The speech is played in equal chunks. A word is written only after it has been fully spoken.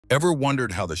Ever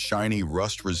wondered how the shiny,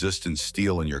 rust-resistant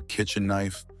steel in your kitchen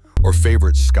knife or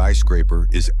favorite skyscraper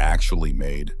is actually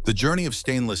made? The journey of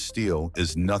stainless steel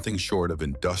is nothing short of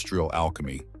industrial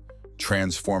alchemy,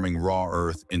 transforming raw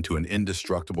earth into an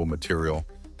indestructible material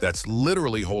that's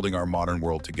literally holding our modern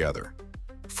world together.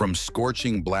 From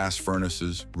scorching blast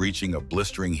furnaces reaching a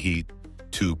blistering heat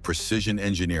to precision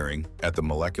engineering at the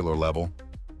molecular level,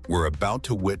 we're about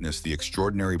to witness the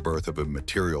extraordinary birth of a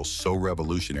material so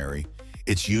revolutionary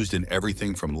it's used in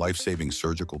everything from life-saving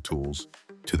surgical tools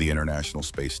to the International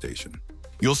Space Station.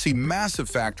 You'll see massive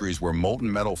factories where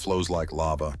molten metal flows like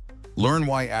lava, learn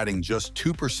why adding just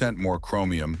 2% more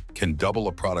chromium can double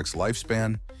a product's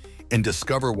lifespan, and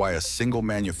discover why a single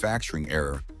manufacturing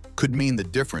error could mean the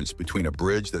difference between a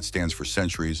bridge that stands for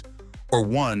centuries or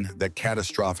one that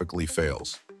catastrophically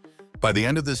fails. By the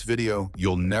end of this video,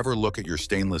 you'll never look at your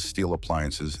stainless steel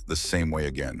appliances the same way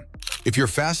again. If you're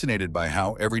fascinated by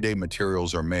how everyday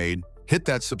materials are made, hit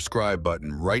that subscribe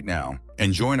button right now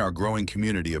and join our growing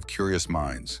community of curious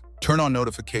minds. Turn on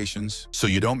notifications so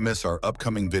you don't miss our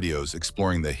upcoming videos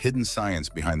exploring the hidden science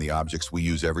behind the objects we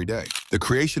use every day. The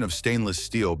creation of stainless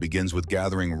steel begins with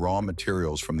gathering raw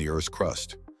materials from the Earth's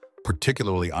crust,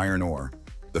 particularly iron ore,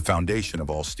 the foundation of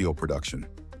all steel production.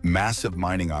 Massive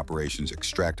mining operations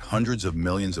extract hundreds of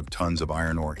millions of tons of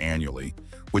iron ore annually,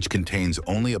 which contains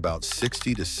only about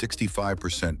 60 to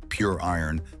 65% pure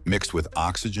iron mixed with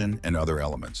oxygen and other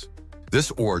elements. This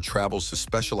ore travels to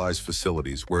specialized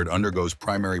facilities where it undergoes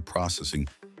primary processing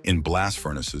in blast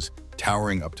furnaces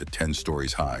towering up to 10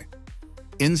 stories high.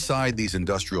 Inside these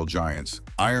industrial giants,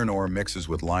 iron ore mixes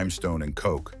with limestone and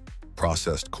coke,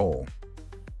 processed coal.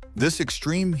 This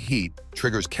extreme heat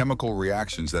triggers chemical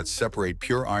reactions that separate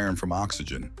pure iron from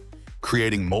oxygen,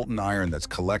 creating molten iron that's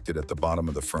collected at the bottom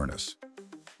of the furnace.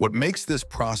 What makes this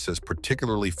process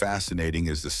particularly fascinating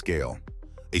is the scale.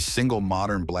 A single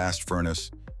modern blast furnace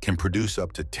can produce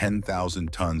up to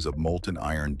 10,000 tons of molten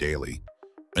iron daily,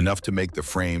 enough to make the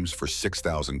frames for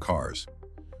 6,000 cars.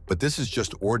 But this is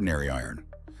just ordinary iron.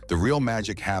 The real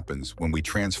magic happens when we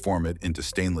transform it into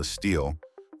stainless steel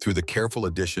through the careful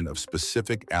addition of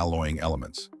specific alloying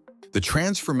elements. The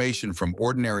transformation from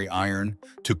ordinary iron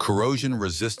to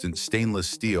corrosion-resistant stainless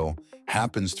steel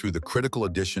happens through the critical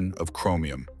addition of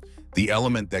chromium, the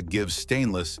element that gives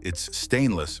stainless its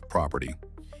stainless property.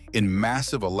 In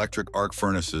massive electric arc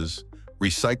furnaces,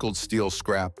 recycled steel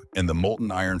scrap and the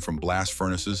molten iron from blast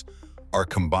furnaces are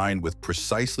combined with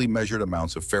precisely measured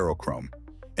amounts of ferrochrome,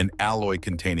 an alloy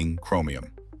containing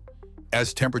chromium.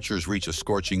 As temperatures reach a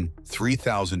scorching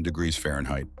 3,000 degrees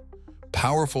Fahrenheit,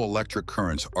 powerful electric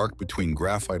currents arc between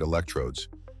graphite electrodes,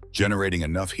 generating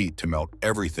enough heat to melt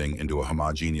everything into a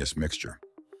homogeneous mixture.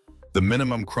 The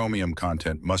minimum chromium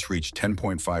content must reach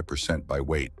 10.5% by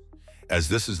weight, as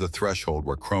this is the threshold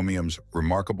where chromium's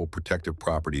remarkable protective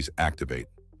properties activate.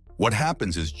 What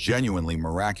happens is genuinely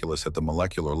miraculous at the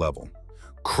molecular level.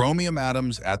 Chromium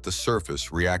atoms at the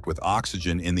surface react with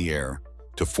oxygen in the air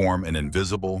to form an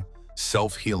invisible,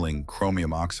 self-healing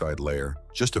chromium oxide layer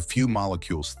just a few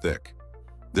molecules thick.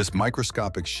 This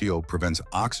microscopic shield prevents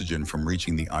oxygen from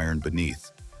reaching the iron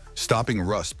beneath, stopping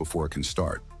rust before it can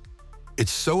start.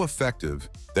 It's so effective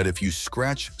that if you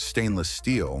scratch stainless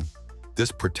steel,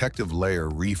 this protective layer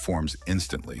reforms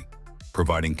instantly,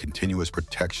 providing continuous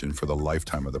protection for the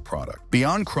lifetime of the product.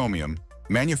 Beyond chromium,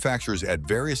 manufacturers add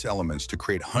various elements to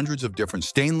create hundreds of different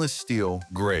stainless steel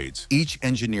grades, each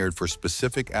engineered for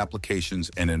specific applications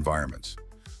and environments.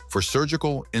 For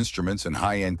surgical instruments and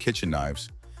high-end kitchen knives,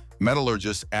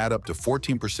 metallurgists add up to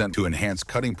 14% to enhance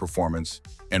cutting performance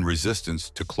and resistance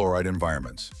to chloride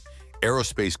environments.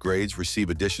 Aerospace grades receive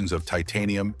additions of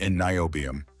titanium and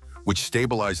niobium, which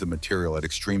stabilize the material at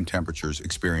extreme temperatures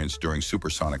experienced during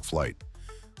supersonic flight.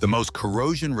 The most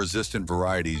corrosion-resistant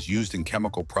varieties used in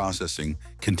chemical processing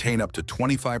contain up to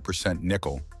 25%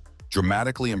 nickel,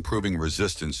 dramatically improving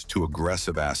resistance to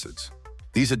aggressive acids.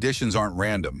 These additions aren't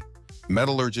random.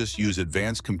 Metallurgists use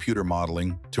advanced computer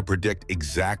modeling to predict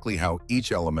exactly how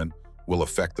each element will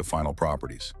affect the final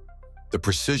properties. The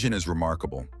precision is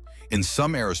remarkable. In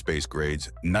some aerospace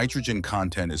grades, nitrogen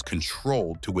content is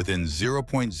controlled to within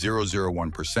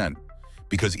 0.001%,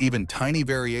 because even tiny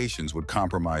variations would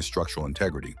compromise structural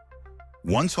integrity.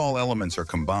 Once all elements are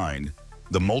combined,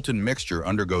 the molten mixture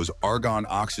undergoes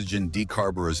argon-oxygen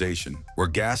decarburization, where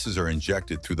gases are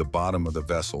injected through the bottom of the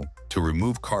vessel to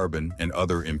remove carbon and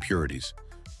other impurities,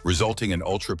 resulting in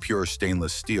ultra-pure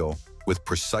stainless steel with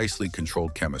precisely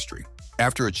controlled chemistry.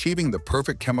 After achieving the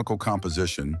perfect chemical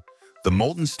composition, the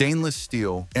molten stainless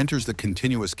steel enters the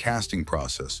continuous casting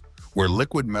process, where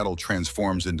liquid metal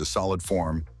transforms into solid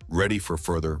form, ready for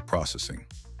further processing.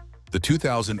 The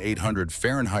 2,800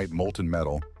 Fahrenheit molten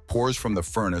metal pours from the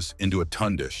furnace into a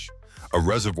tundish, a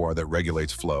reservoir that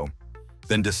regulates flow,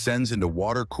 then descends into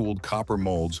water-cooled copper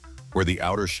molds where the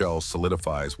outer shell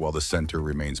solidifies while the center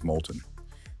remains molten.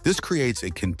 This creates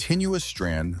a continuous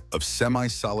strand of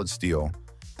semi-solid steel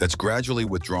that's gradually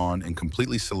withdrawn and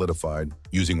completely solidified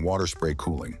using water spray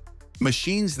cooling.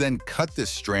 Machines then cut this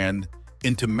strand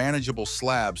into manageable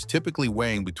slabs, typically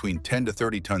weighing between 10 to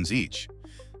 30 tons each.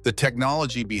 The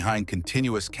technology behind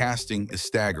continuous casting is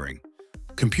staggering.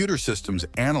 Computer systems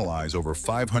analyze over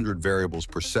 500 variables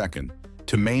per second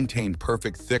to maintain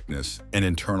perfect thickness and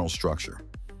internal structure.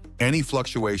 Any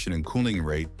fluctuation in cooling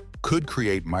rate could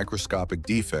create microscopic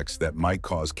defects that might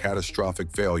cause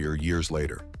catastrophic failure years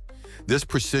later. This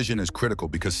precision is critical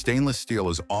because stainless steel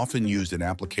is often used in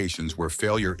applications where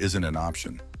failure isn't an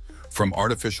option, from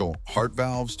artificial heart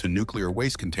valves to nuclear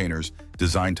waste containers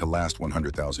designed to last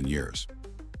 100,000 years.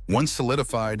 Once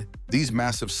solidified, these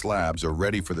massive slabs are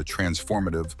ready for the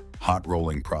transformative hot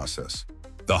rolling process.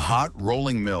 The hot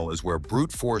rolling mill is where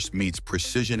brute force meets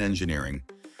precision engineering,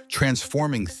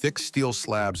 transforming thick steel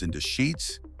slabs into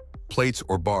sheets, plates,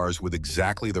 or bars with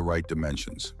exactly the right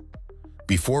dimensions.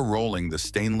 Before rolling, the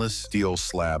stainless steel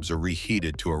slabs are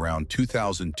reheated to around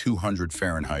 2,200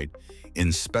 Fahrenheit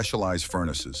in specialized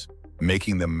furnaces,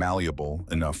 making them malleable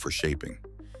enough for shaping.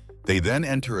 They then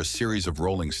enter a series of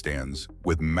rolling stands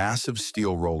with massive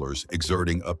steel rollers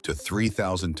exerting up to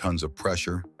 3,000 tons of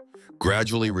pressure,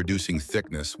 gradually reducing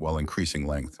thickness while increasing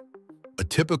length. A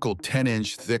typical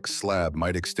 10-inch thick slab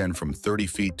might extend from 30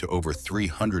 feet to over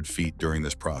 300 feet during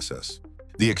this process.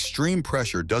 The extreme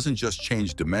pressure doesn't just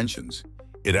change dimensions,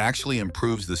 it actually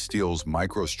improves the steel's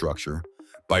microstructure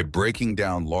by breaking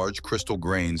down large crystal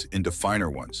grains into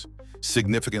finer ones,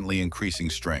 significantly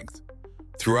increasing strength.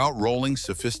 Throughout rolling,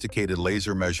 sophisticated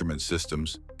laser measurement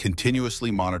systems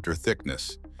continuously monitor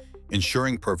thickness,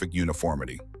 ensuring perfect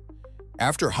uniformity.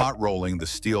 After hot rolling, the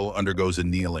steel undergoes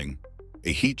annealing,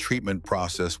 a heat treatment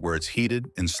process where it's heated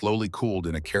and slowly cooled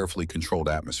in a carefully controlled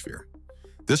atmosphere.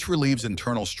 This relieves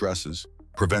internal stresses,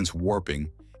 prevents warping,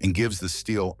 and gives the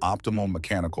steel optimal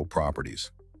mechanical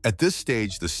properties. At this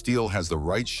stage, the steel has the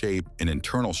right shape and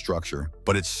internal structure,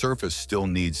 but its surface still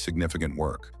needs significant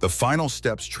work. The final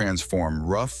steps transform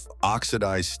rough,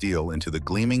 oxidized steel into the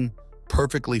gleaming,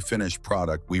 perfectly finished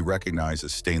product we recognize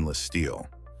as stainless steel.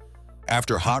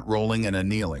 After hot rolling and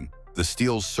annealing, the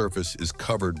steel's surface is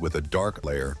covered with a dark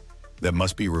layer that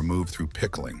must be removed through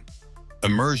pickling.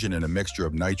 Immersion in a mixture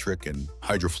of nitric and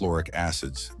hydrofluoric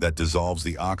acids that dissolves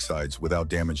the oxides without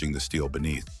damaging the steel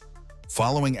beneath.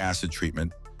 Following acid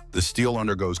treatment, the steel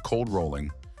undergoes cold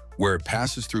rolling, where it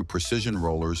passes through precision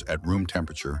rollers at room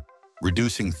temperature,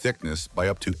 reducing thickness by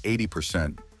up to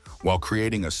 80% while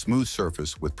creating a smooth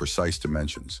surface with precise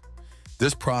dimensions.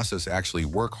 This process actually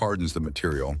work hardens the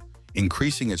material,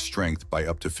 increasing its strength by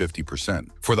up to 50%.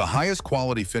 For the highest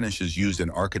quality finishes used in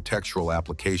architectural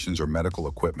applications or medical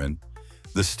equipment,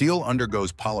 the steel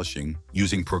undergoes polishing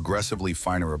using progressively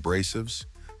finer abrasives,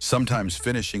 sometimes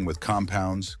finishing with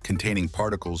compounds containing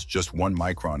particles just 1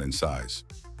 micron in size,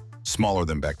 smaller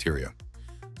than bacteria.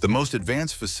 The most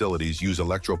advanced facilities use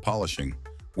electropolishing,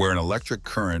 where an electric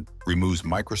current removes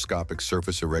microscopic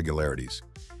surface irregularities,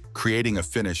 creating a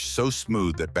finish so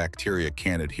smooth that bacteria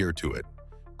can't adhere to it,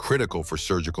 critical for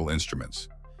surgical instruments.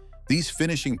 These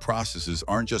finishing processes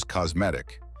aren't just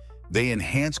cosmetic. They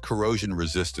enhance corrosion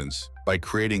resistance by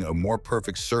creating a more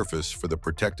perfect surface for the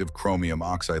protective chromium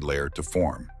oxide layer to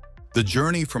form. The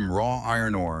journey from raw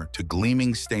iron ore to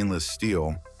gleaming stainless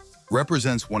steel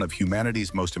represents one of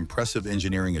humanity's most impressive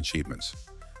engineering achievements,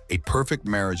 a perfect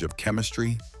marriage of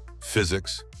chemistry,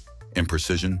 physics, and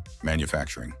precision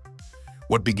manufacturing.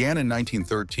 What began in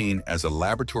 1913 as a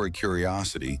laboratory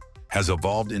curiosity has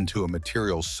evolved into a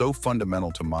material so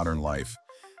fundamental to modern life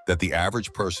that the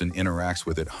average person interacts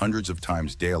with it hundreds of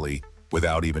times daily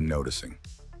without even noticing.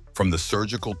 From the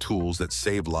surgical tools that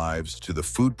save lives to the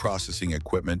food processing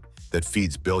equipment that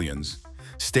feeds billions,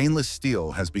 stainless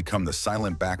steel has become the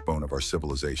silent backbone of our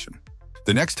civilization.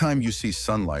 The next time you see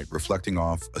sunlight reflecting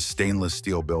off a stainless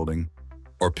steel building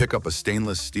or pick up a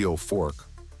stainless steel fork,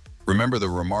 remember the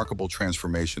remarkable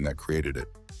transformation that created it.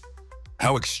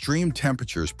 How extreme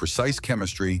temperatures, precise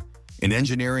chemistry, and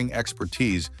engineering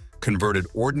expertise converted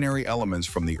ordinary elements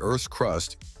from the Earth's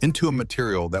crust into a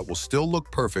material that will still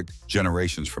look perfect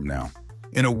generations from now.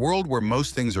 In a world where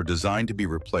most things are designed to be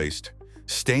replaced,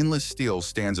 stainless steel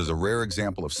stands as a rare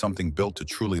example of something built to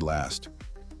truly last,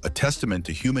 a testament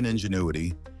to human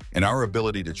ingenuity and our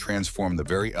ability to transform the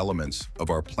very elements of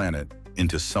our planet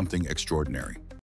into something extraordinary.